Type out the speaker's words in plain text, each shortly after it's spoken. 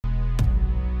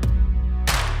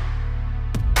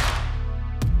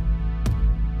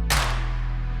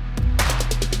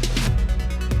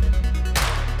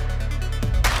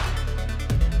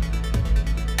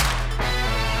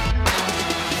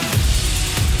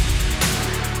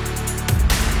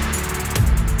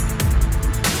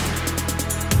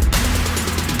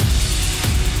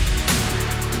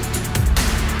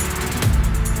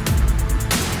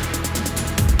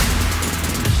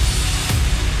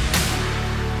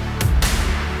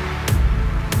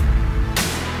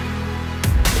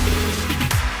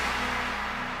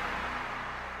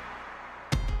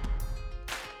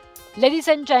Ladies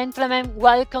and gentlemen,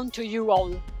 welcome to you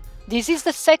all. This is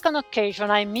the second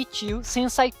occasion I meet you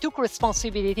since I took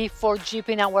responsibility for Jeep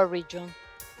in our region.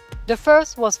 The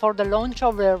first was for the launch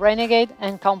of the Renegade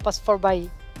and Compass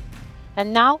 4xe.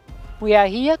 And now we are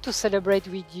here to celebrate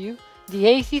with you the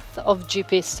 80th of Jeep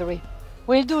history.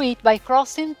 We'll do it by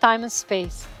crossing time and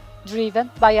space, driven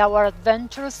by our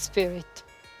adventurous spirit.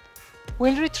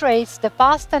 We'll retrace the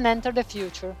past and enter the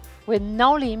future, with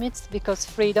no limits because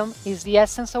freedom is the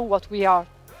essence of what we are.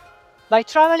 By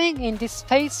traveling in this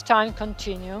space-time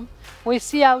continuum, we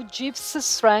see how Jeep's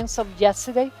strengths of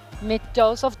yesterday meet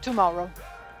those of tomorrow.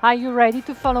 Are you ready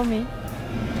to follow me?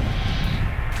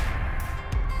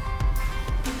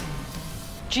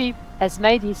 Jeep has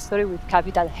made history with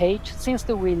capital H since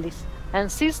the Willys, and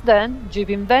since then Jeep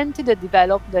invented and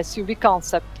developed the SUV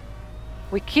concept.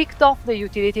 We kicked off the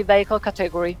utility vehicle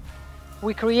category.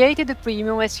 We created the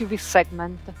premium SUV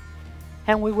segment,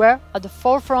 and we were at the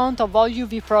forefront of all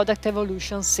UV product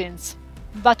evolution since.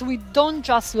 But we don't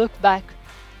just look back,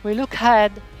 we look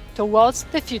ahead towards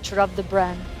the future of the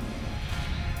brand.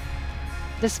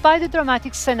 Despite the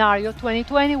dramatic scenario,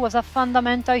 2020 was a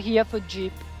fundamental year for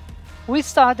Jeep. We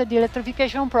started the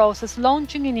electrification process,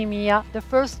 launching in EMEA the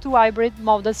first two hybrid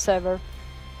models ever,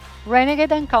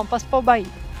 Renegade and Compass 4xe.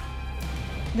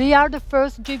 They are the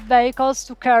first Jeep vehicles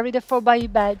to carry the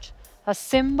 4xe badge, a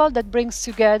symbol that brings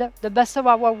together the best of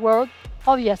our world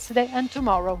of yesterday and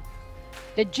tomorrow.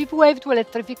 The Jeep wave to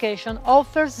electrification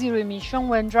offers zero emission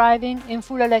when driving in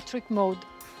full electric mode,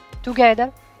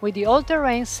 together with the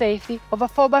all-terrain safety of a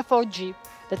 4x4 Jeep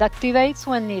that activates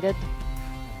when needed.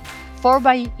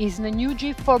 4xe is the new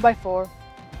Jeep 4x4,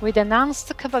 with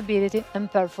enhanced capability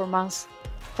and performance,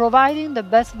 providing the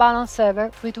best balance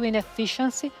ever between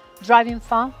efficiency, driving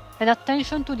fun, and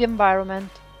attention to the environment.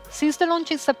 Since the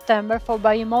launch in September,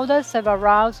 4xe models have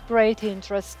aroused great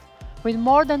interest, with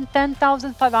more than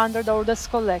 10,500 orders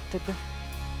collected.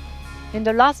 In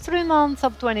the last 3 months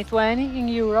of 2020 in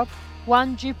Europe,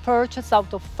 one Jeep purchase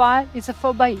out of 5 is a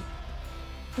 4xe.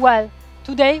 Well,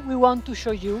 today we want to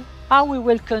show you how we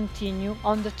will continue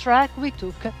on the track we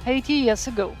took 80 years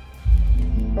ago.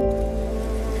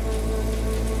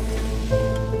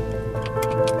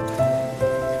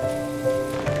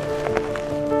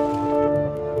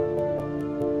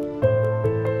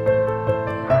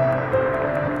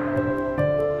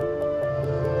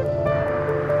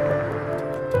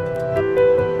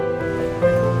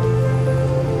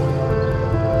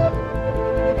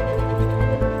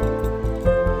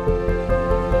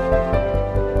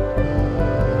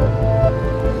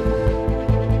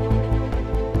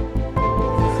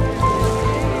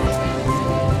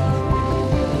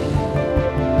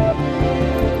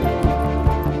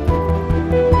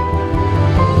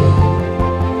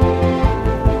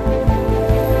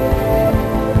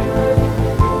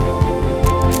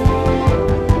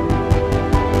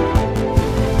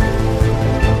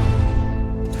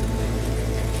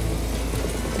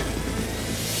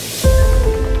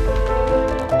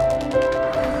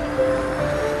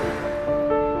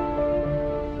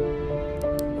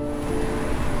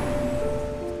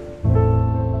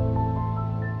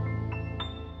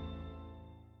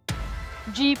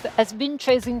 Jeep has been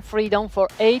chasing freedom for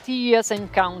 80 years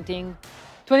and counting.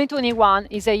 2021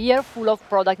 is a year full of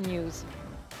product news.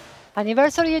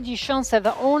 Anniversary editions have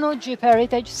honored Jeep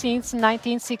heritage since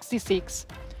 1966.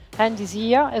 And this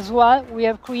year, as well, we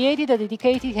have created a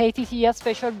dedicated 80th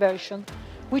special version,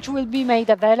 which will be made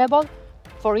available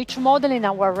for each model in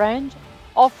our range,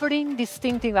 offering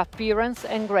distinctive appearance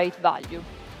and great value.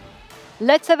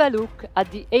 Let's have a look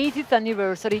at the 80th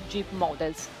anniversary Jeep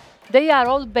models. They are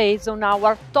all based on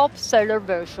our top seller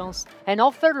versions and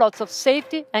offer lots of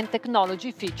safety and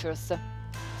technology features.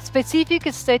 Specific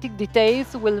aesthetic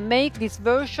details will make these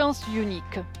versions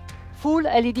unique. Full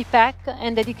LED pack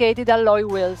and dedicated alloy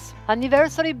wheels.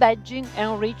 Anniversary badging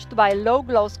enriched by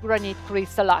low-gloss granite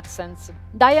crystal accents.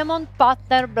 Diamond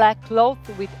pattern black cloth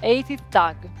with 80th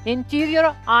tag.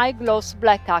 Interior high-gloss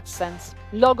black accents.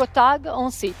 Logo tag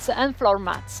on seats and floor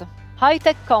mats.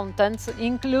 High-tech contents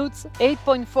includes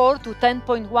 8.4 to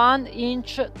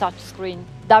 10.1-inch touchscreen,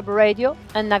 DAB radio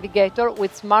and navigator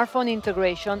with smartphone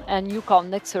integration and new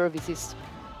connect services.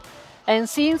 And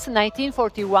since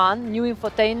 1941, new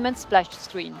infotainment splash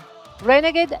screen.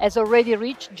 Renegade has already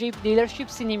reached Jeep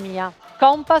dealerships in EMEA.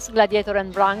 Compass, Gladiator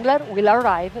and Wrangler will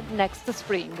arrive next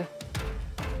spring.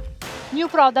 New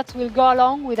products will go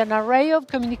along with an array of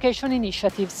communication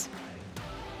initiatives.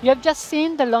 You have just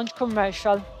seen the launch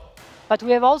commercial, but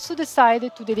we have also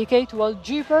decided to dedicate to all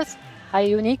Jeepers a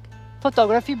unique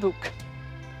photography book,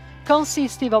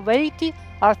 consisting of 80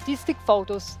 artistic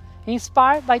photos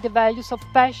inspired by the values of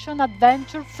passion,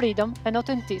 adventure, freedom and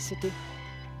authenticity.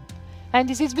 And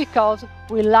this is because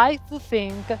we like to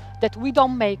think that we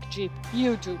don't make Jeep,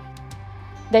 you do.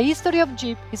 The history of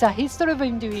Jeep is a history of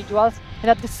individuals and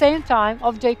at the same time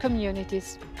of their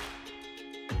communities.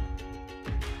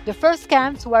 The first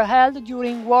camps were held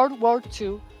during World War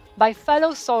II by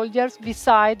fellow soldiers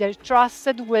beside their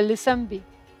trusted Willys and Bee.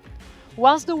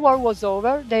 Once the war was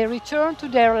over, they returned to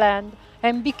their land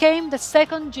and became the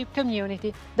second Jeep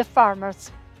community, the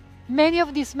farmers. Many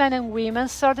of these men and women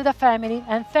started a family,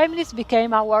 and families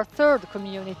became our third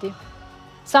community.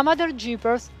 Some other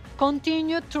Jeepers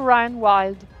continued to run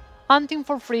wild, hunting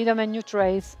for freedom and new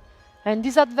trails, and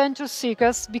these adventure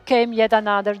seekers became yet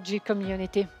another Jeep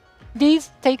community. This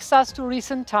takes us to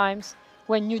recent times,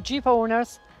 when new Jeep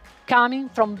owners, coming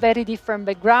from very different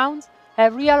backgrounds,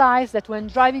 have realized that when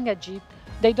driving a Jeep,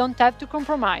 they don't have to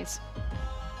compromise.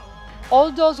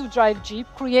 All those who drive Jeep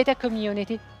create a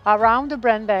community around the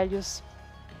brand values.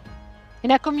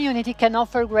 And a community can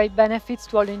offer great benefits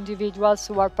to all individuals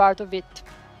who are part of it.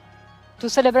 To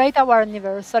celebrate our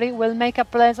anniversary, we'll make a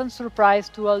pleasant surprise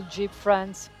to all Jeep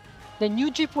friends. The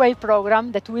new Jeep Wave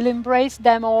program that will embrace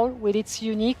them all with its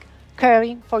unique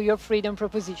caring for your freedom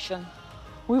proposition.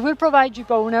 We will provide Jeep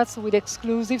owners with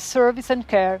exclusive service and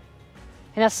care,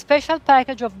 and a special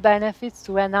package of benefits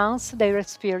to enhance their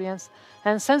experience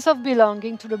and sense of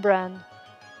belonging to the brand.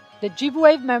 The Jeep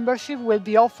Wave membership will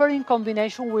be offered in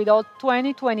combination with all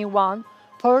 2021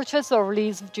 purchase or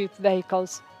lease Jeep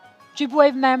vehicles. Jeep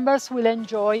Wave members will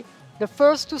enjoy the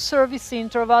first 2 service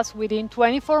intervals within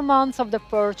 24 months of the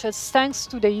purchase thanks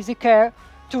to the Easy Care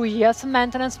 2 years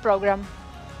maintenance program.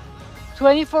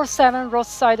 24/7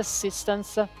 roadside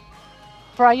assistance.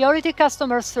 Priority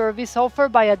customer service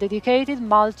offered by a dedicated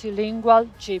multilingual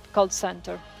Jeep call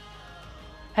center.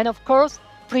 And of course,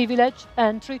 privileged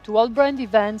entry to all brand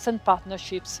events and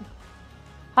partnerships.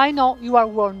 I know you are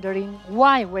wondering,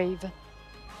 why Wave?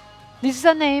 This is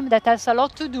a name that has a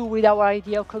lot to do with our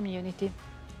ideal community.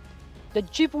 The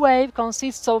Jeep Wave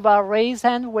consists of a raised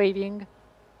hand waving,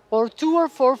 or 2 or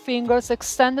 4 fingers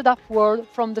extended upward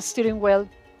from the steering wheel.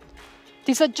 It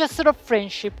is a gesture of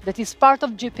friendship that is part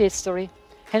of Jeep history,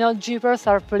 and all Jeepers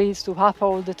are pleased to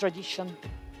uphold the tradition.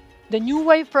 The new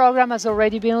Wave program has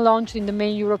already been launched in the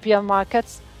main European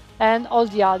markets, and all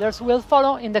the others will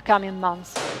follow in the coming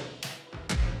months.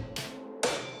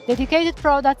 Dedicated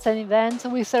products and events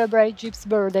will celebrate Jeep's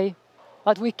birthday,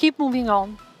 but we keep moving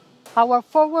on. Our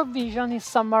forward vision is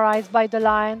summarized by the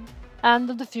line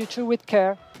 "Handle the future with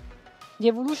care." The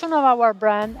evolution of our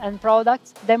brand and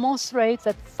products demonstrates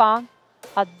that fun,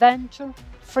 adventure,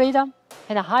 freedom,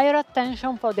 and a higher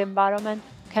attention for the environment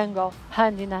can go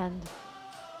hand in hand.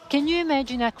 Can you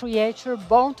imagine a creature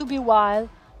born to be wild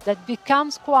that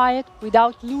becomes quiet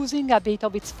without losing a bit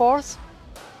of its force?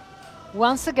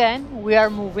 Once again, we are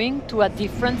moving to a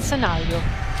different scenario.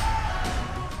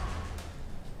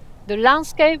 The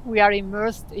landscape we are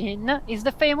immersed in is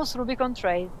the famous Rubicon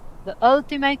Trail, the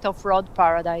ultimate off-road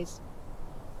paradise.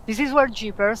 This is where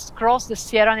Jeepers cross the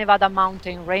Sierra Nevada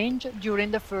mountain range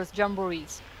during the first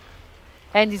jamborees.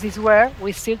 And this is where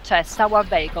we still test our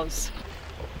vehicles.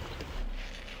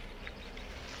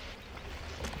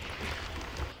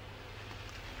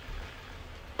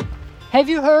 Have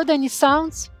you heard any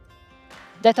sounds?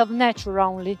 That of nature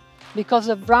only, because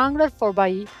the Wrangler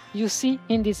 4xe you see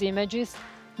in these images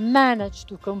managed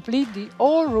to complete the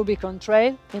whole Rubicon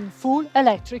Trail in full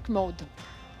electric mode.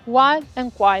 Wild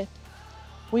and quiet.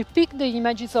 We picked the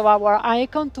images of our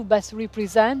icon to best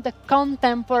represent the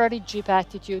contemporary Jeep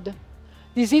attitude.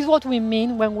 This is what we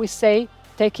mean when we say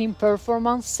taking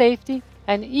performance, safety,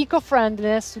 and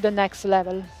eco-friendliness to the next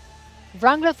level.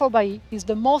 Wrangler 4xe is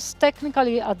the most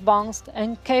technically advanced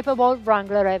and capable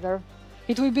Wrangler ever.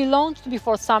 It will be launched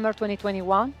before summer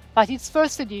 2021, but its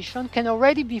first edition can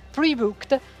already be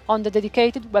pre-booked on the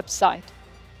dedicated website.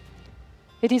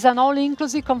 It is an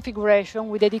all-inclusive configuration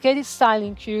with dedicated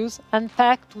styling cues and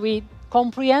packed with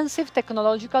comprehensive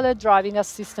technological and driving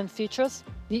assistant features,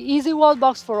 the easy wall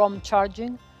box for home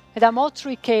charging, and a Mod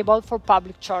 3 cable for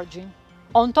public charging.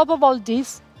 On top of all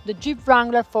this, the Jeep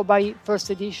Wrangler 4xe First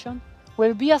Edition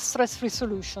will be a stress-free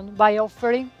solution by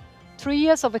offering 3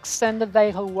 years of extended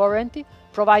vehicle warranty,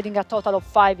 providing a total of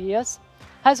 5 years,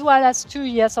 as well as 2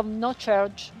 years of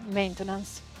no-charge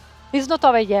maintenance. It's not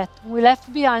over yet, we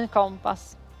left behind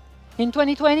Compass. In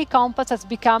 2020, Compass has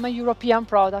become a European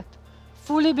product,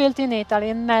 fully built in Italy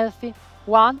and Melfi,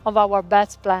 one of our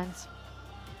best plans.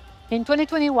 In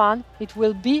 2021, it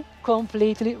will be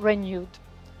completely renewed,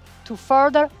 to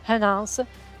further enhance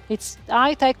its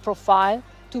high-tech profile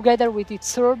together with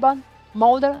its urban,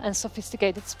 modern and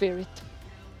sophisticated spirit.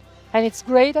 and its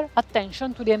greater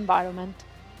attention to the environment.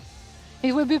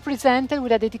 It will be presented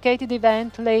with a dedicated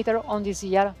event later on this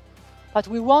year, but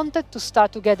we wanted to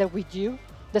start together with you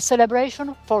the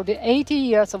celebration for the 80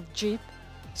 years of Jeep,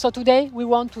 so today we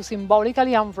want to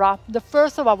symbolically unwrap the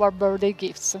first of our birthday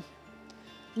gifts.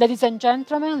 Ladies and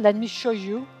gentlemen, let me show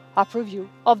you a preview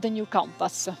of the new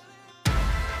Compass.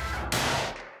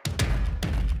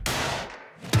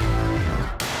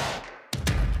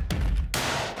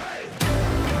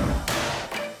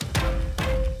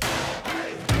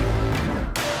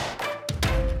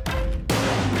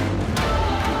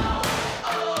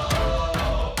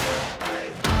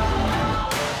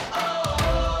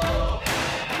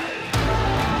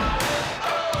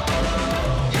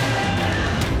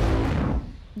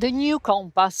 The new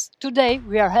Compass. Today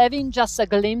we are having just a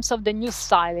glimpse of the new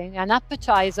styling, an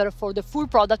appetizer for the full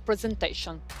product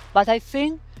presentation. But I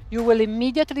think you will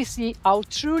immediately see how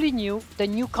truly new the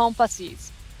new Compass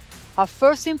is. A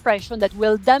first impression that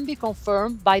will then be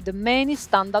confirmed by the many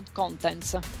standard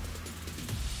contents.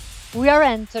 We are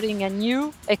entering a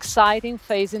new, exciting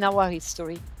phase in our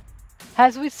history.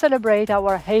 As we celebrate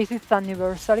our 80th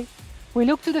anniversary, we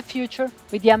look to the future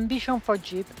with the ambition for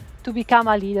Jeep to become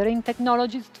a leader in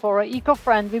technologies for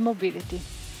eco-friendly mobility.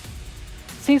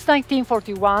 Since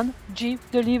 1941, Jeep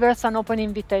delivers an open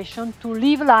invitation to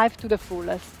live life to the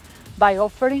fullest by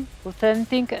offering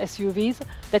authentic SUVs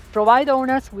that provide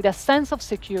owners with a sense of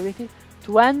security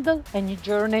to handle any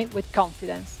journey with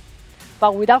confidence.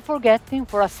 But without forgetting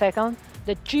for a second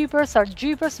that Jeepers are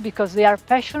Jeepers because they are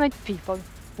passionate people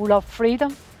who love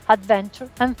freedom, adventure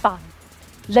and fun.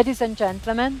 Ladies and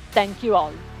gentlemen, thank you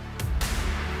all.